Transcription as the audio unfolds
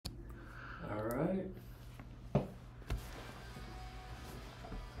right.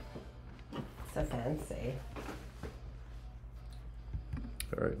 So fancy.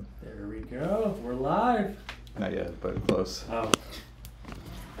 All right. There we go. We're live. Not yet, but close. Oh.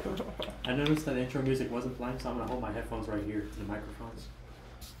 I noticed that intro music wasn't playing, so I'm going to hold my headphones right here to the microphones.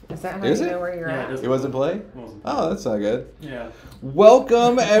 Is that how Is you it? know where you're Yeah, at? It wasn't play? Oh, that's not good. Yeah.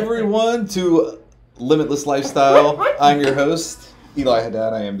 Welcome, everyone, to Limitless Lifestyle. I'm your host, Eli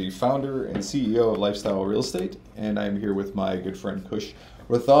Haddad. I am the founder and CEO of Lifstyl Real Estate, and I'm here with my good friend, Kush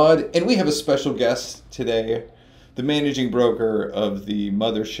Rathod. And we have a special guest today, the managing broker of the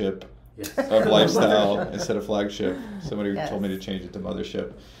mothership of Lifestyle instead of flagship. Somebody told me to change it to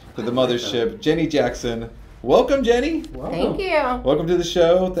mothership. To the mothership, Jenny Jackson. Welcome, Jenny. Thank you. Welcome to the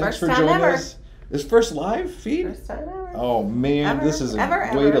show. Thanks First for time joining ever. us. This first live feed? First time ever. Oh man, Ever, this is a ever,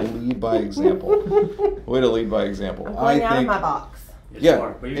 way to ever. lead by example. Way to lead by example. I'm going out of my box. Yes, Yeah, you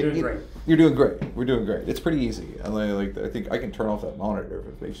are, but you're doing great. You're doing great. We're doing great. It's pretty easy. I think I can turn off that monitor if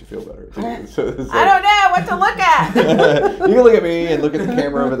it makes you feel better. So it's I don't know what to look at. you can look at me and look at the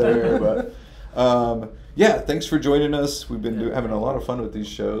camera over there, but yeah, thanks for joining us. We've been having a lot of fun with these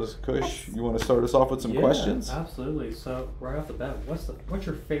shows. Kush, you want to start us off with some questions? Absolutely. So right off the bat, what's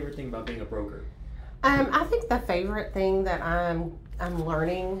your favorite thing about being a broker? I think the favorite thing that I'm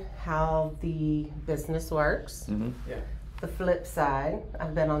learning how the business works. Mm-hmm. Yeah. The flip side,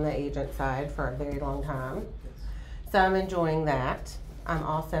 I've been on the agent side for a very long time. So I'm enjoying that. I'm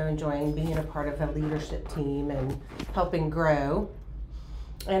also enjoying being a part of a leadership team and helping grow.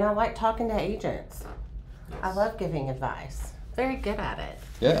 And I like talking to agents. I love giving advice. Very good at it.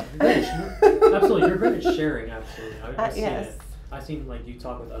 Yeah. Absolutely. You're great at sharing, absolutely. I've seen yes. it. I've seen like you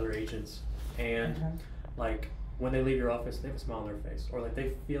talk with other agents and like when they leave your office, they have a smile on their face, or like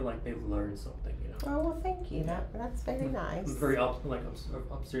they feel like they've learned something. You know. Oh well, thank you. That's very nice. I'm very what's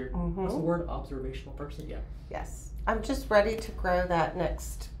the word? Observational person. Yeah. Yes, I'm just ready to grow that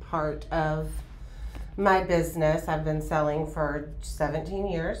next part of my business. I've been selling for 17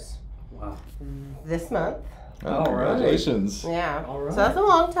 years. Wow. This month. Oh, All right. congratulations. Yeah. All right. So that's a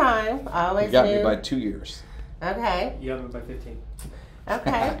long time. I always You got knew. me by 2 years. Okay. You have it by 15.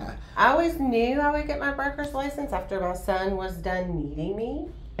 Okay. I always knew I would get my broker's license after my son was done needing me.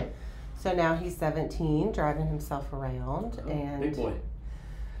 So now he's 17, driving himself around, and Big boy.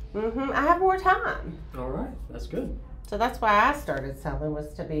 I have more time. All right. That's good. So that's why I started selling,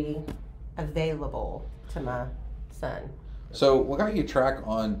 was to be available to my son. So what got you track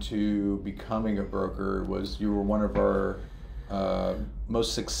on to becoming a broker was you were one of our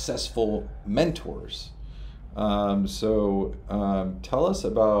most successful mentors. Tell us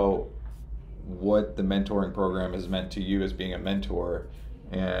about what the mentoring program has meant to you as being a mentor,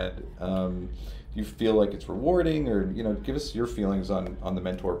 and do you feel like it's rewarding, or give us your feelings on the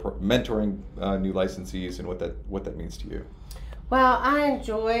mentoring new licensees and what that means to you. Well, I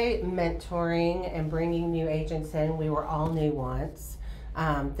enjoy mentoring and bringing new agents in. We were all new once.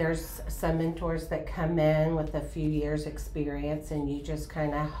 There's some mentors that come in with a few years experience, and you just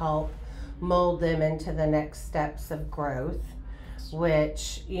kind of help mold them into the next steps of growth,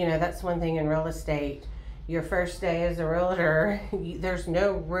 which, that's one thing in real estate. Your first day as a realtor, there's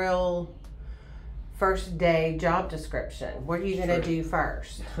no real first day job description. What are you going to do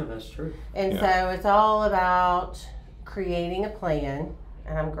first? That's true. And so it's all about creating a plan,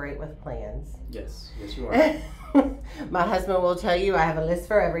 and I'm great with plans. Yes you are. My husband will tell you I have a list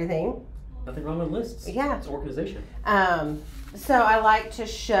for everything. Nothing wrong with lists. Yeah. It's organization. So I like to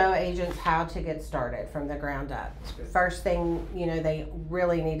show agents how to get started from the ground up. First thing, they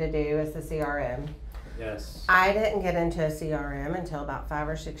really need to do is the CRM. Yes. I didn't get into a CRM until about 5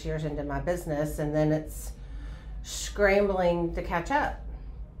 or 6 years into my business, and then it's scrambling to catch up.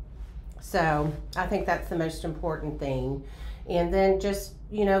 So I think that's the most important thing. And then just,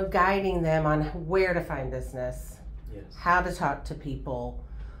 guiding them on where to find business, how to talk to people,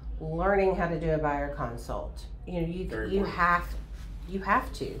 learning how to do a buyer consult. You have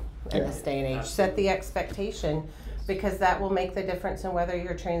to in this day and age. Set the expectation, because that will make the difference in whether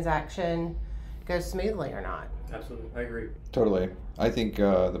your transaction goes smoothly or not. Absolutely. I agree. Totally. I think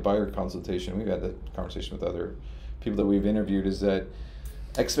the buyer consultation, we've had the conversation with other people that we've interviewed, is that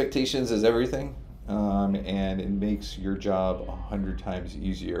expectations is everything, and it makes your job 100 times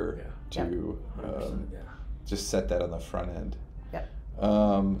easier to just set that on the front end. Yep.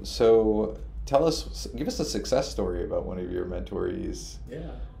 So give us a success story about one of your mentorees.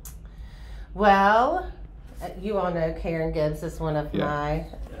 Yeah. Well, you all know Karen Gibbs is one of my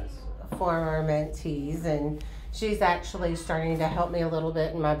former mentees, and She's actually starting to help me a little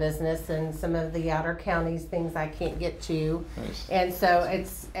bit in my business and some of the outer counties, things I can't get to. Nice. And so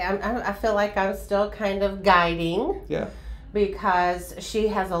I feel like I'm still kind of guiding. Yeah. Because she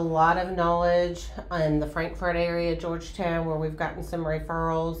has a lot of knowledge in the Frankfurt area, Georgetown, where we've gotten some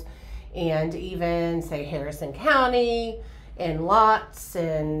referrals, and even say Harrison County and lots,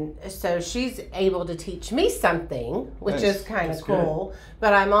 and so she's able to teach me something, which Nice. is kind of That's cool. good.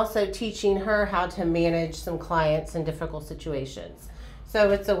 But I'm also teaching her how to manage some clients in difficult situations.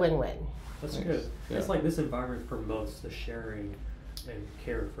 So it's a win-win. That's Nice. good. Yeah. It's like this environment promotes the sharing and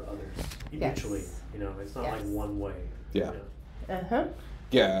care for others mutually. Yes. You know, it's not Yes. like one way. Yeah. You know? Uh-huh.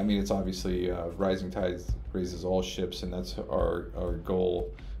 Yeah, I mean, it's obviously rising tides raises all ships, and that's our goal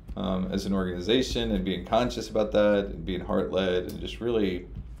as an organization, and being conscious about that, and being heart-led, and just really,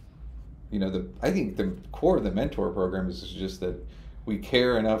 you know, I think the core of the mentor program is just that we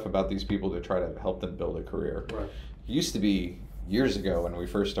care enough about these people to try to help them build a career. Right. It used to be years ago when we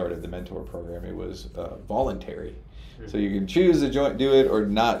first started the mentor program, it was voluntary. So you can choose to do it or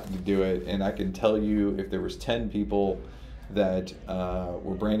not to do it, and I can tell you if there was 10 people that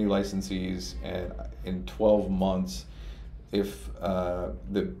were brand new licensees, and in 12 months, if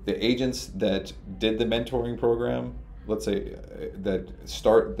the agents that did the mentoring program, let's say that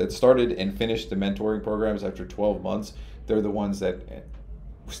started and finished the mentoring programs after 12 months, they're the ones that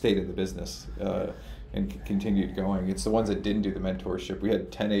stayed in the business and continued going. It's the ones that didn't do the mentorship. We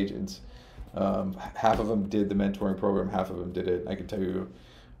had 10 agents. Half of them did the mentoring program, half of them did it. I can tell you,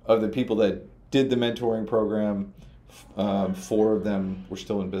 of the people that did the mentoring program, 4 of them were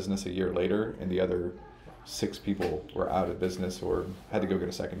still in business a year later, and the other 6 people were out of business or had to go get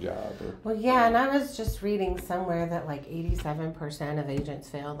a second job. Well, yeah, and I was just reading somewhere that like 87% of agents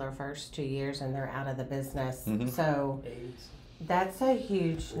fail their first 2 years and they're out of the business. Mhm. So AIDS. that's a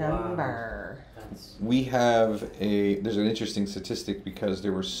huge Wow. number. That's We have there's an interesting statistic because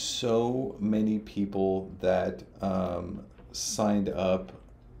there were so many people that signed up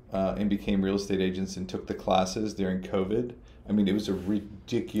and became real estate agents and took the classes during COVID. I mean, it was a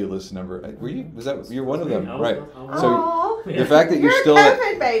ridiculous number. You're one of them, I was- right? I was- So Aw, the fact that you're you're still a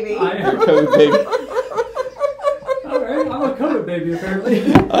COVID baby. I am. you're COVID baby. All right, I'm a COVID baby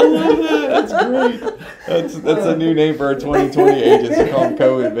apparently. I love that. That's great. That's a new name for our 2020 agents. We call them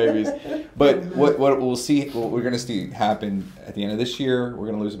COVID babies. But what we'll see, what we're going to see happen at the end of this year, we're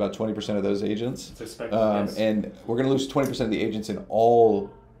going to lose about 20% of those agents, It's expected, yes. and we're going to lose 20% of the agents in all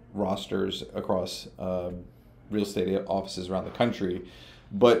rosters across real estate offices around the country.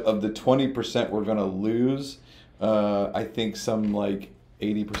 But of the 20% we're going to lose, I think some like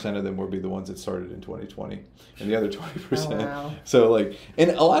 80% of them will be the ones that started in 2020, and the other 20%. Oh, wow. So like,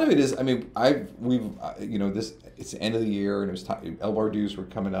 and a lot of it is, I mean, it's the end of the year, and it was time, LBAR dues were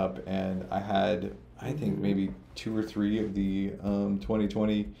coming up, and I had, I think maybe 2 or 3 of the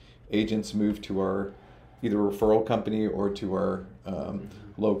 2020 agents moved to our either referral company or to our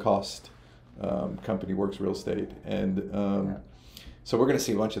low cost company, Works Real Estate, and so we're going to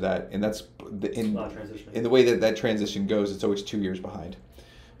see a bunch of that, and that's in the way that transition goes. It's always 2 years behind.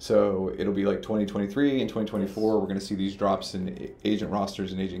 So it'll be like 2023 and 2024. We're going to see these drops in agent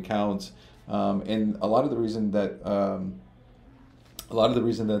rosters and agent counts, and a lot of the reason that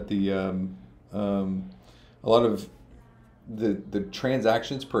the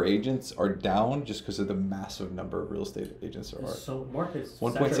transactions per agents are down just because of the massive number of real estate agents there are. So markets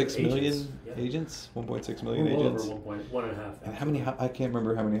 1.6 million agents. agents. 1.6 million Well agents. over 1.5. And how many? I can't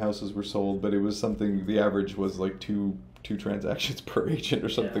remember how many houses were sold, but it was something. The average was like two transactions per agent or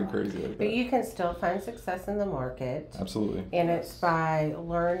something crazy like that. But you can still find success in the market. Absolutely. And it's by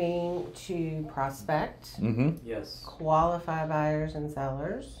learning to prospect, Mm-hmm. Yes. qualify buyers and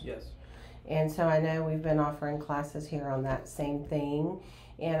sellers. Yes. And so I know we've been offering classes here on that same thing.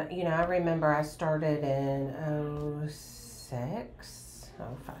 And, you know, I remember I started in 06,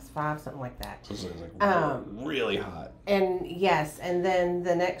 05, something like that. So it was like really hot. And yes, and then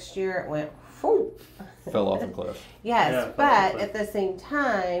the next year it went, whew. Fell off a cliff. Yes, Yeah, but probably. at the same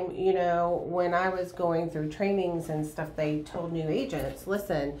time, you know, when I was going through trainings and stuff, they told new agents,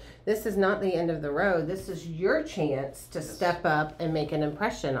 listen, this is not the end of the road. This is your chance to step up and make an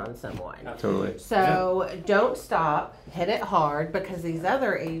impression on someone. Totally. So don't stop, hit it hard, because these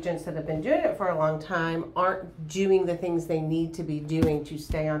other agents that have been doing it for a long time aren't doing the things they need to be doing to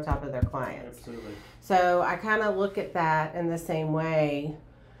stay on top of their clients. Absolutely. So I kind of look at that in the same way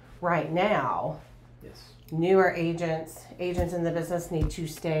right now. Yes. Newer agents in the business need to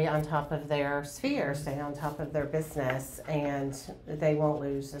stay on top of their sphere, stay on top of their business, and they won't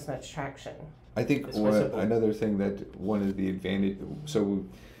lose as much traction. I think It's quite simple. another thing that one of the advantage. So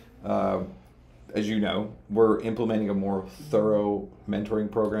as you know, we're implementing a more thorough mentoring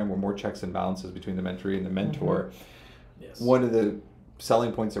program where more checks and balances between the mentee and the mentor. Yes. One of the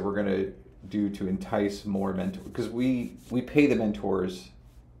selling points that we're going to do to entice more mentors, because we pay the mentors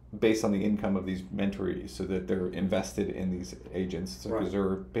based on the income of these mentorees so that they're invested in these agents, because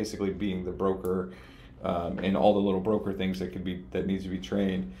they're basically being the broker and all the little broker things that needs to be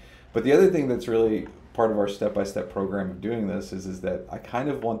trained. But the other thing that's really part of our step-by-step program of doing this is that I kind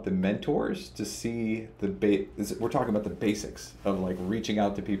of want the mentors to see we're talking about the basics of like reaching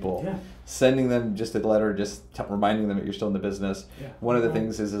out to people, sending them just a letter, just reminding them that you're still in the business. One of the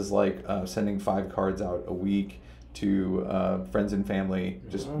things is like sending 5 cards out a week to friends and family,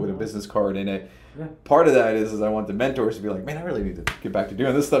 just with a business card in it. Part of that is I want the mentors to be like, man, I really need to get back to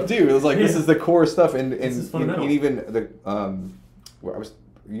doing this stuff too. It was like, this is the core stuff, and even the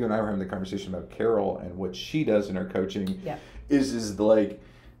you and I were having the conversation about Carol and what she does in her coaching. Is like,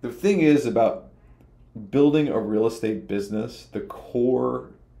 the thing is about building a real estate business, the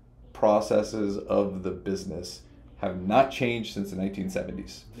core processes of the business have not changed since the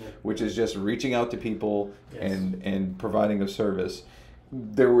 1970s, which is just reaching out to people and providing a service.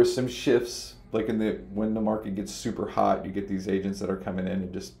 There were some shifts, like when the market gets super hot, you get these agents that are coming in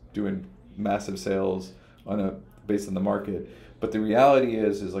and just doing massive sales based on the market. But the reality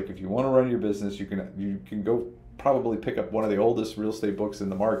is like, if you want to run your business, you can go probably pick up one of the oldest real estate books in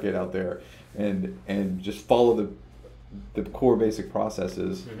the market out there and just follow the core basic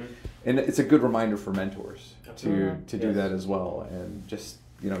processes. And it's a good reminder for mentors to do that as well, and just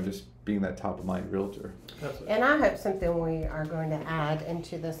being that top of mind realtor. And I hope something we are going to add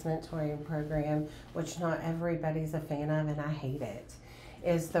into this mentoring program, which not everybody's a fan of, and I hate it,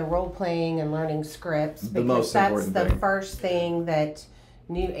 is the role playing and learning scripts, because that's the first thing that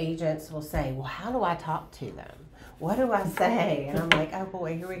new agents will say. Well, how do I talk to them? What do I say? And I'm like, oh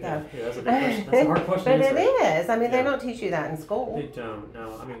boy, here we go. Yeah, that's a big question. That's a hard question. But it is. I mean, they don't teach you that in school. They don't.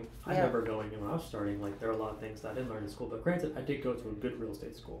 No, I mean, I remember going when I was starting. Like, there are a lot of things that I didn't learn in school. But granted, I did go to a good real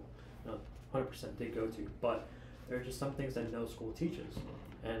estate school. 100% did go to. But there are just some things that no school teaches.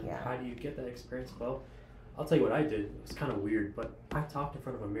 And how do you get that experience? Well, I'll tell you what I did. It's kind of weird, but I talked in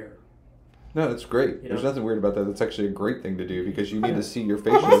front of a mirror. No, that's great. There's nothing weird about that. That's actually a great thing to do, because you need to see your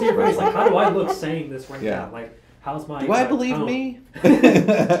facial expression. Like, how do I look saying this right now? Like, how's my... Do I believe me?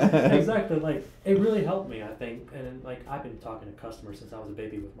 Exactly. Like, it really helped me, I think. And like, I've been talking to customers since I was a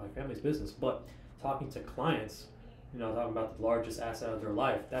baby with my family's business, but talking to clients, talking about the largest asset of their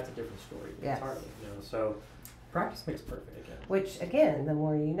life, that's a different story entirely. So practice makes perfect again. Which, again, the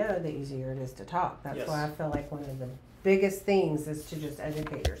more you know, the easier it is to talk. That's why I feel like one of the biggest things is to just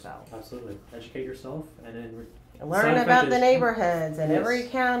educate yourself. Absolutely. Educate yourself, and then learn about the neighborhoods in every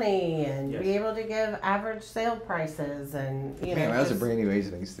county, and be able to give average sale prices, and Man, when I was a brand new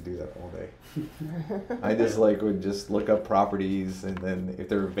agent, I used to do that all day. I just would just look up properties, and then if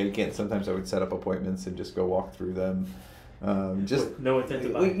they were vacant, sometimes I would set up appointments and just go walk through them. With no intent to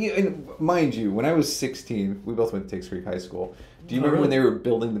buy. And mind you, when I was 16, we both went to Takes Creek High School. Do you remember when they were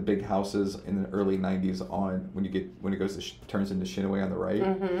building the big houses in the early 90s when it goes turns into Shinaway on the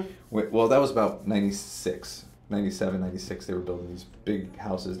right? Well, that was about 96. 97, 96, they were building these big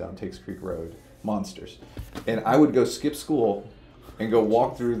houses down Takes Creek Road, monsters. And I would go skip school and go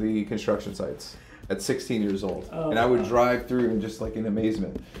walk through the construction sites at 16 years old. And I would drive through and just like in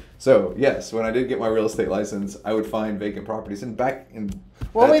amazement. So yes, when I did get my real estate license, I would find vacant properties. And back in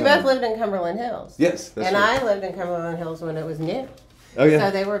we both lived in Cumberland Hills. Yes, that's and right. I lived in Cumberland Hills when it was new. Oh yeah.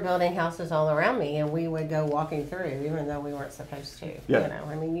 So they were building houses all around me, and we would go walking through, even though we weren't supposed to. Yeah.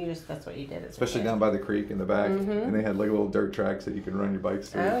 I mean, that's what you did. Especially down by the creek in the back, and they had like little dirt tracks that you could run your bikes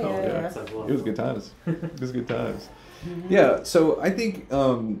through. Oh yeah. It was good times. It was good times. Yeah. So I think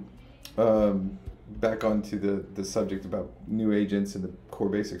back onto the subject about new agents and the core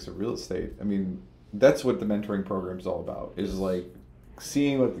basics of real estate. I mean, that's what the mentoring program is all about. Is like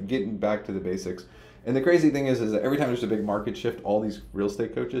getting back to the basics. And the crazy thing is that every time there's a big market shift, all these real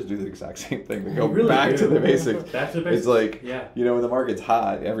estate coaches do the exact same thing. They go back to the basics. Back to the basics. It's like, when the market's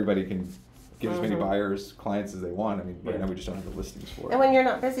hot, everybody can get as many buyers, clients as they want. I mean, right now we just don't have the listings for it. And when you're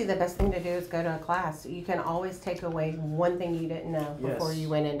not busy, the best thing to do is go to a class. You can always take away one thing you didn't know before you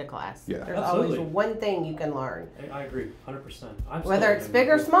went into class. Yeah. There's always one thing you can learn. I agree, 100%. Whether it's big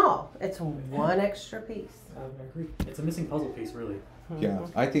or small, it's one extra piece. I agree. It's a missing puzzle piece, really. Yeah,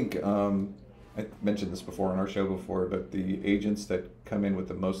 I think... I mentioned this before on our show before, but the agents that come in with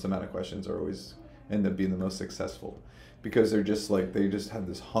the most amount of questions are always end up being the most successful, because they just have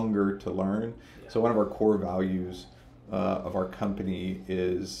this hunger to learn. So one of our core values of our company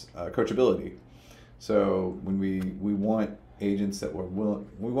is coachability. So when we want agents that were willing.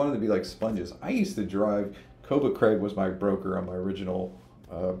 We wanted to be like sponges. I used to drive. Coba Craig was my broker on my original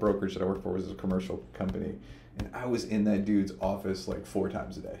brokerage that I worked for. Was a commercial company, and I was in that dude's office like 4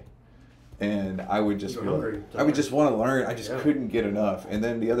 times a day. And I would just I would just want to learn. I just couldn't get enough. And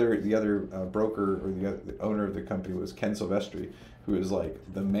then the other broker or the owner of the company was Ken Silvestri, who is like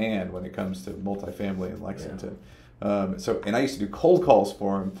the man when it comes to multifamily in Lexington. And I used to do cold calls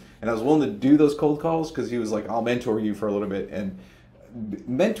for him, and I was willing to do those cold calls because he was like, "I'll mentor you for a little bit." And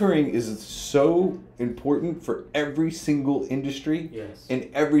mentoring is so important for every single industry and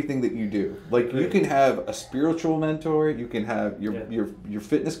everything that you do. Like you can have a spiritual mentor, you can have your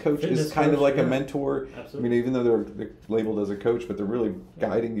fitness coach is kind of like a mentor. Absolutely. I mean, even though they're labeled as a coach, but they're really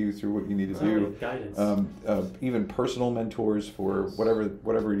guiding you through what you need to do. Guidance. Even personal mentors for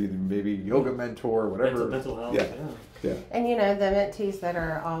whatever you do, maybe yoga mentor, whatever. Mental health. Yeah. And you know, the mentees that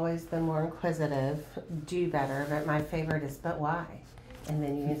are always the more inquisitive do better, but my favorite is, but why? And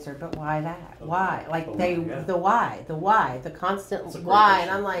then you answer, but why that? Why? Like the why, the constant why. And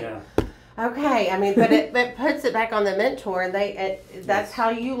I'm like, okay. I mean, but it puts it back on the mentor, and that's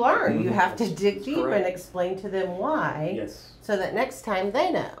how you learn. Mm-hmm. You have to dig deep and explain to them why, so that next time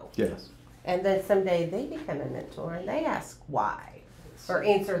they know. Yes. And then someday they become a mentor and they ask why, or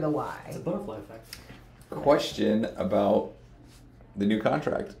answer the why. It's a butterfly effect. Question about the new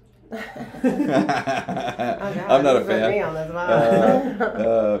contract. I'm not a fan.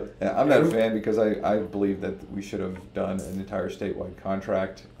 I'm not a fan because I believe that we should have done an entire statewide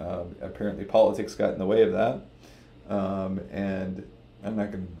contract. Apparently, politics got in the way of that, and I'm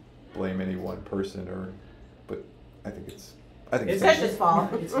not going to blame any one person, but I think it's Kush's fault.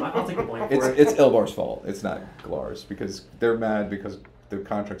 I'll take the blame for it. It's Elbar's fault. It's not Glar's because they're mad because the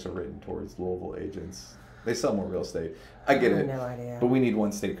contracts are written towards Louisville agents. They sell more real estate. I get it. No idea. But we need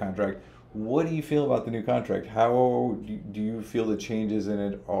one state contract. What do you feel about the new contract? How do you feel the changes in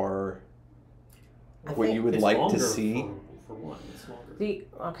it are what you would like to see? For one, it's longer.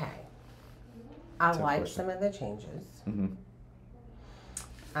 I like some of the changes. Mm-hmm.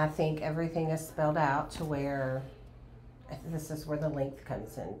 I think everything is spelled out to where this is where the length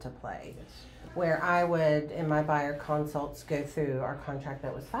comes into play. Yes. Where I would, in my buyer consults, go through our contract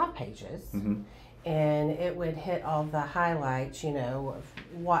that was 5 pages. Mm-hmm. And it would hit all the highlights, you know, of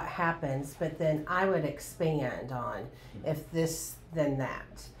what happens, but then I would expand on if this, then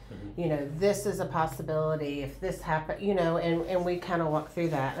that. Mm-hmm. You know, this is a possibility, if this happens, you know, and we kind of walk through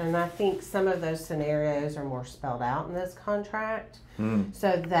that. And I think some of those scenarios are more spelled out in this contract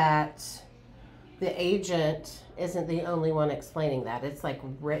so that the agent isn't the only one explaining that. It's like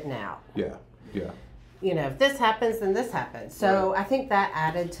written out. Yeah. You know, if this happens, then this happens. So I think that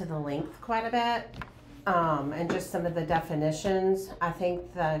added to the length quite a bit. And just some of the definitions. I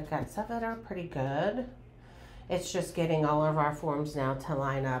think the guts of it are pretty good. It's just getting all of our forms now to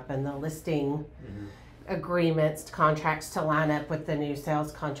line up and the listing agreements, contracts to line up with the new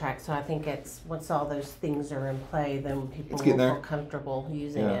sales contract. So I think it's once all those things are in play, then people will feel comfortable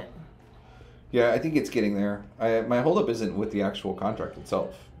using it. Yeah, I think it's getting there. My holdup isn't with the actual contract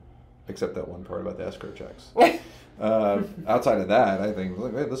itself. Except that one part about the escrow checks. Outside of that, I think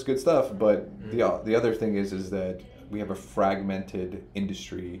that's good stuff. But the other thing is that we have a fragmented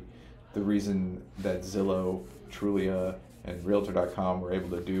industry. The reason that Zillow, Trulia, and Realtor.com were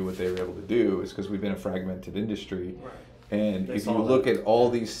able to do what they were able to do is because we've been a fragmented industry. Right. And if you look at all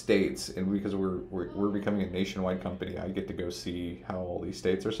these states, and because we're becoming a nationwide company, I get to go see how all these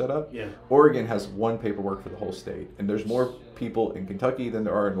states are set up. Yeah. Oregon has one paperwork for the whole state, and there's more people in Kentucky than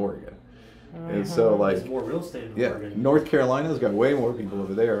there are in Oregon. And so, like, there's more real estate in Oregon. North Carolina's got way more people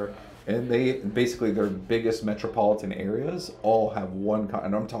over there, and they basically their biggest metropolitan areas all have one.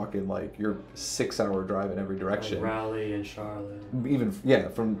 And I'm talking like you're 6-hour drive in every direction. Like Raleigh and Charlotte. Even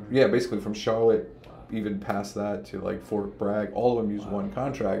basically from Charlotte. Even past that to like Fort Bragg, all of them use one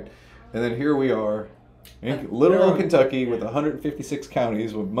contract, and then here we are in little old Kentucky with 156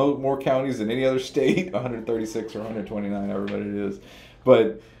 counties, with more counties than any other state, 136 or 129, however many it is.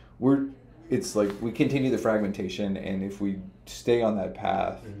 But it's like we continue the fragmentation, and if we stay on that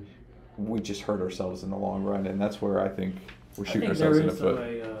path, we just hurt ourselves in the long run, and that's where I think we're shooting ourselves in the foot.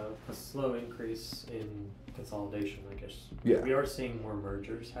 There is a slow increase in consolidation, I guess. Yeah. We are seeing more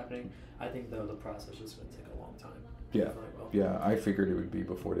mergers happening. I think, though, the process is going to take a long time. Yeah. Yeah, I figured it would be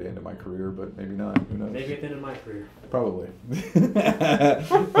before the end of my career, but maybe not. Who knows? Maybe at the end of my career. Probably.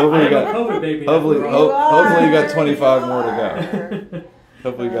 Hopefully you got 25 more to go.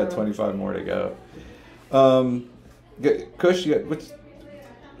 Hopefully you got 25 more to go. Kush, what's...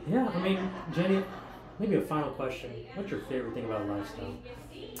 Yeah, I mean, Jenny, maybe a final question. What's your favorite thing about Lifestyle?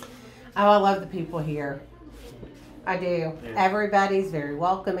 Oh, I love the people here. I do. Yeah. Everybody's very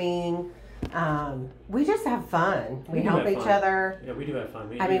welcoming. We just have fun. We do help have each fun. other. Yeah, we do have fun.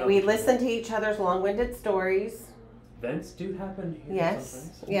 We listen to each other's long-winded stories. Events do happen here Yes,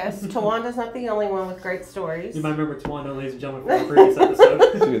 sometimes. yes. Tawanda's not the only one with great stories. You might remember Tawanda, ladies and gentlemen, from our previous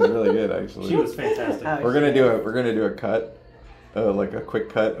episode. She was really good, actually. She was fantastic. Oh, We're gonna do a cut, like a quick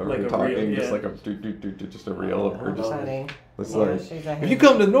cut of Like her a talking, reel, just yeah. like just a reel of her. Just Funny. it's Yeah, like, she's a if you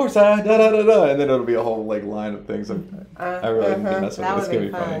come to the north side, da da da da, and then it'll be a whole like line of things. I really need to mess with it. That It's would gonna be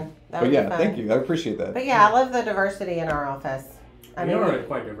be funny. fun. That But would be yeah, fun. thank you. I appreciate that. But yeah, I love the diversity in our office. We are a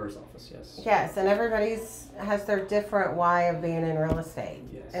quite diverse office, yes. Yes, and everybody's has their different way of being in real estate.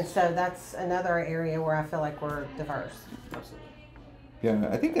 Yes. And so that's another area where I feel like we're diverse. Absolutely. Yeah,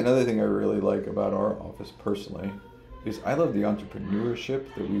 I think another thing I really like about our office personally is I love the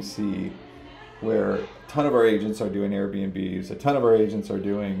entrepreneurship that we see, where a ton of our agents are doing Airbnbs, a ton of our agents are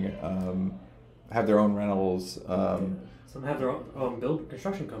doing have their own rentals. Some have their own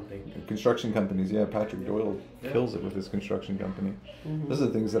construction company. Construction companies, yeah. Patrick Doyle kills it with his construction company. Those are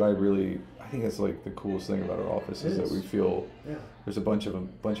the things that I think that's like the coolest thing about our office is that we feel there's a bunch of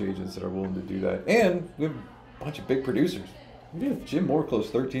agents that are willing to do that, and we have a bunch of big producers. We do. Jim Moore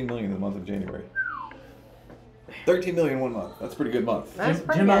closed $13 million in the month of January. $13 million 1 month. That's a pretty good month. That's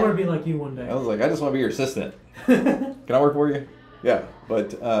pretty Jim, good. I want to be like you one day. I was like, I just want to be your assistant. Can I work for you? Yeah,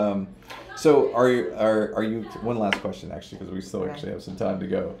 but so are you? One last question, actually, because we still actually have some time to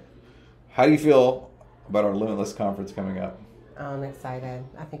go. How do you feel about our Limitless conference coming up? I'm excited.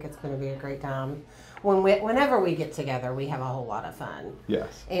 I think it's going to be a great time. Whenever we get together, we have a whole lot of fun.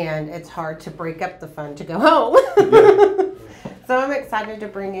 Yes. And it's hard to break up the fun to go home. So I'm excited to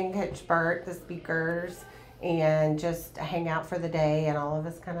bring in Coach Burt, the speakers, and just hang out for the day, and all of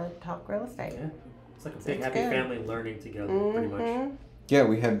us kind of talk real estate. Yeah. It's like a big It's happy good. family learning together, pretty much. Yeah,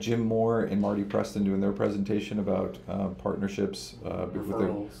 we have Jim Moore and Marty Preston doing their presentation about partnerships, with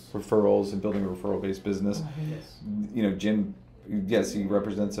their referrals and building a referral-based business. Yes. You know, Jim, yes, he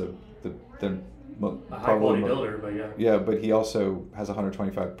represents A high quality builder, but yeah. Yeah, but he also has a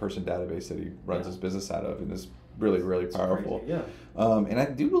 125-person database that he runs his business out of, and is really, really powerful. Crazy, yeah. And I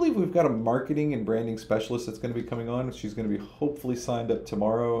do believe we've got a marketing and branding specialist that's going to be coming on. She's going to be hopefully signed up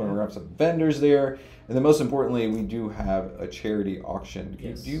tomorrow, and we're going to have some vendors there. And then most importantly, we do have a charity auction.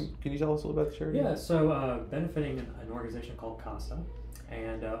 Can you tell us a little about the charity? Yeah, so benefiting an organization called CASA,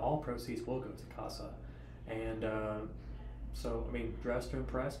 and all proceeds will go to CASA. And so, I mean, dress to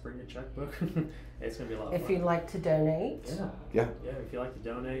impress, bring your checkbook. It's going to be a lot of fun. If you'd like to donate, Yeah. Yeah, if you like to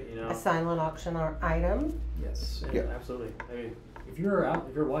donate, a silent auction item. Yes, Yeah. absolutely. I mean, if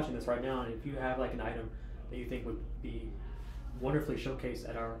you're watching this right now, and if you have like an item that you think would be wonderfully showcased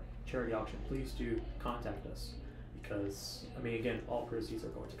at our charity auction, please do contact us, because I mean, again, all proceeds are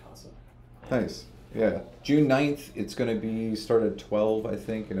going to CASA. Nice. Yeah. June 9th, it's going to be start at 12, I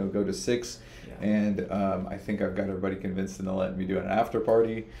think, and it'll go to 6. Yeah. And I think I've got everybody convinced into letting me do an after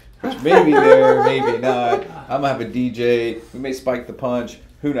party, which may be there, maybe not. I'm going to have a DJ. We may spike the punch.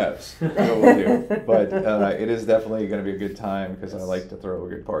 Who knows what we'll do. But it is definitely going to be a good time, because I like to throw a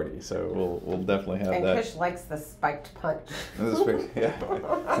good party. So we'll definitely have And that. Kush likes the spiked punch. Yeah,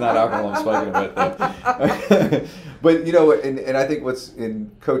 it's not alcohol I'm spiking about. But you know, and I think what's in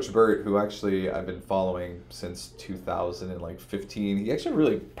Coach Burt, who actually I've been following since 2015. He actually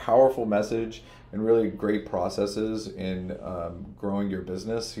really powerful message and really great processes in growing your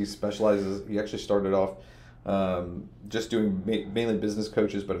business. He specializes. He actually started off just doing mainly business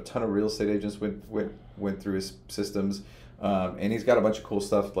coaches, but a ton of real estate agents went through his systems, and he's got a bunch of cool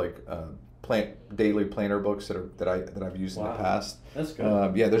stuff like daily planner books that I've used in the past. That's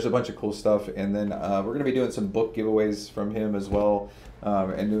good. Yeah, there's a bunch of cool stuff, and then we're going to be doing some book giveaways from him as well,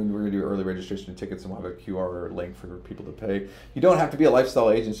 and then we're going to do early registration tickets, and we'll have a QR link for people to pay. You don't have to be a lifestyle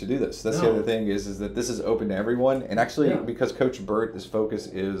agent to do this. That's the other thing is that this is open to everyone, and actually because Coach Burt, his focus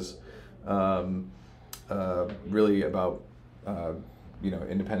is really about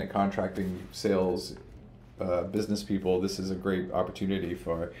independent contracting, sales, business people. This is a great opportunity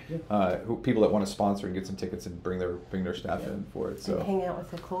for people that want to sponsor and get some tickets and bring their staff in for it. So and hang out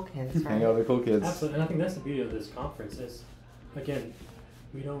with the cool kids, right? Hang out with the cool kids. Absolutely, and I think that's the beauty of this conference is, again,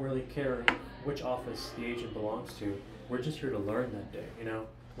 we don't really care which office the agent belongs to. We're just here to learn that day,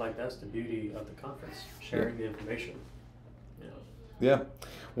 Like, that's the beauty of the conference, sharing the information, Yeah.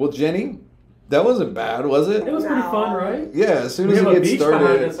 Well, Jenny, that wasn't bad, was it? It was pretty fun, right? Yeah, as soon We as have it a gets beach started,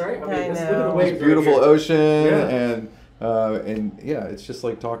 behind us, right? I mean, I just look at the know. waves it's beautiful right here. ocean, Yeah. and yeah, it's just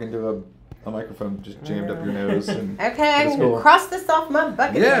like talking to a microphone just jammed up your nose. And Okay, I that's can cool. cross this off my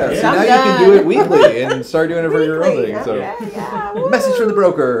bucket Yeah, list. so I'm now done. you can do it weekly and start doing it for your own Weekly, thing. So, okay, yeah, woo. message from the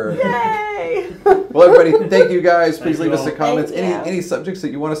broker. Yay! Well, everybody, thank you guys. Please Thank leave you us the all. comments. Thank you. Any subjects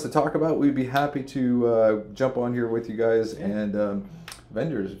that you want us to talk about, we'd be happy to jump on here with you guys. And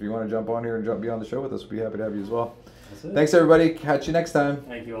vendors, if you want to jump on here and be on the show with us, we'd be happy to have you as well. That's it. Thanks, everybody. Catch you next time.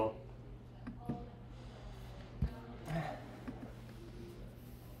 Thank you all.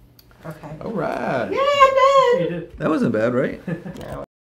 Okay. All right. Yay, I'm done. You did. That wasn't bad, right? No.